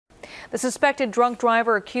The suspected drunk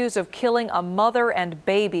driver accused of killing a mother and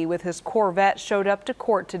baby with his Corvette showed up to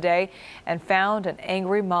court today and found an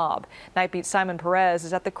angry mob. Nightbeat Simon Perez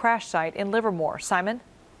is at the crash site in Livermore. Simon?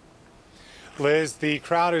 Liz, the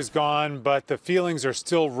crowd is gone, but the feelings are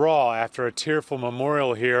still raw after a tearful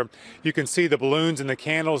memorial here. You can see the balloons and the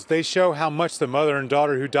candles. They show how much the mother and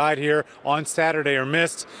daughter who died here on Saturday are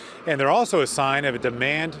missed, and they're also a sign of a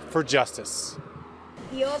demand for justice.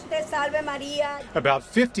 Dios te salve Maria. About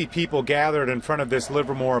 50 people gathered in front of this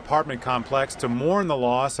Livermore apartment complex to mourn the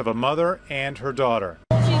loss of a mother and her daughter.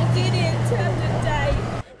 She didn't intend to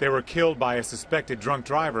die. They were killed by a suspected drunk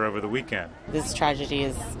driver over the weekend. This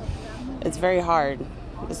tragedy it's very hard,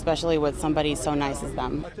 especially with somebody so nice as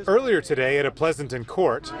them. Earlier today at a Pleasanton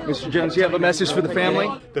court, Mr. Jones, you have a message for the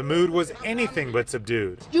family? The mood was anything but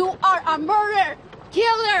subdued. You are a murderer,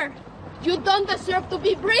 killer. You don't deserve to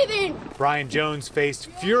be breathing. Brian Jones faced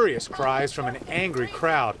furious cries from an angry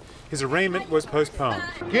crowd. His arraignment was postponed.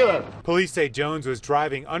 Killer. Police say Jones was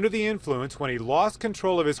driving under the influence when he lost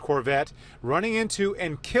control of his Corvette, running into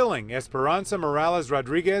and killing Esperanza Morales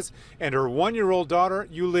Rodriguez and her 1-year-old daughter,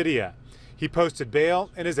 Eulidia. He posted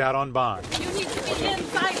bail and is out on bond. You need to be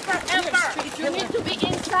inside forever. You need to be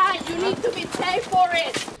inside. You need to be paid for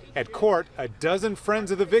it. At court, a dozen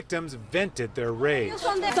friends of the victims vented their rage.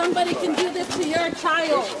 Somebody can do this to your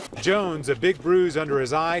child. Jones, a big bruise under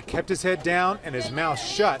his eye, kept his head down and his mouth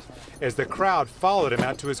shut as the crowd followed him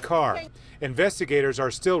out to his car. Investigators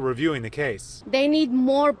are still reviewing the case. They need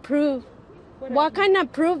more proof. What kind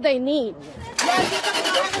of proof they need?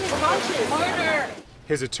 Murder.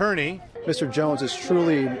 His attorney, Mr. Jones is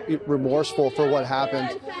truly remorseful for what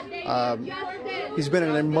happened. He's been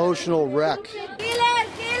an emotional wreck.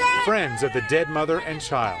 friends of the dead mother and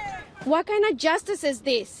child. What kind of justice is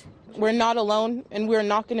this? We're not alone, and we're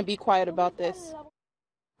not going to be quiet about this.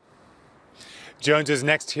 Jones's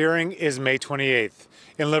next hearing is May 28th.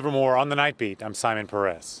 In Livermore on the Night Beat, I'm Simon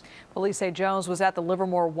Perez. Police say Jones was at the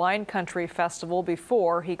Livermore Wine Country Festival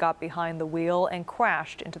before he got behind the wheel and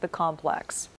crashed into the complex.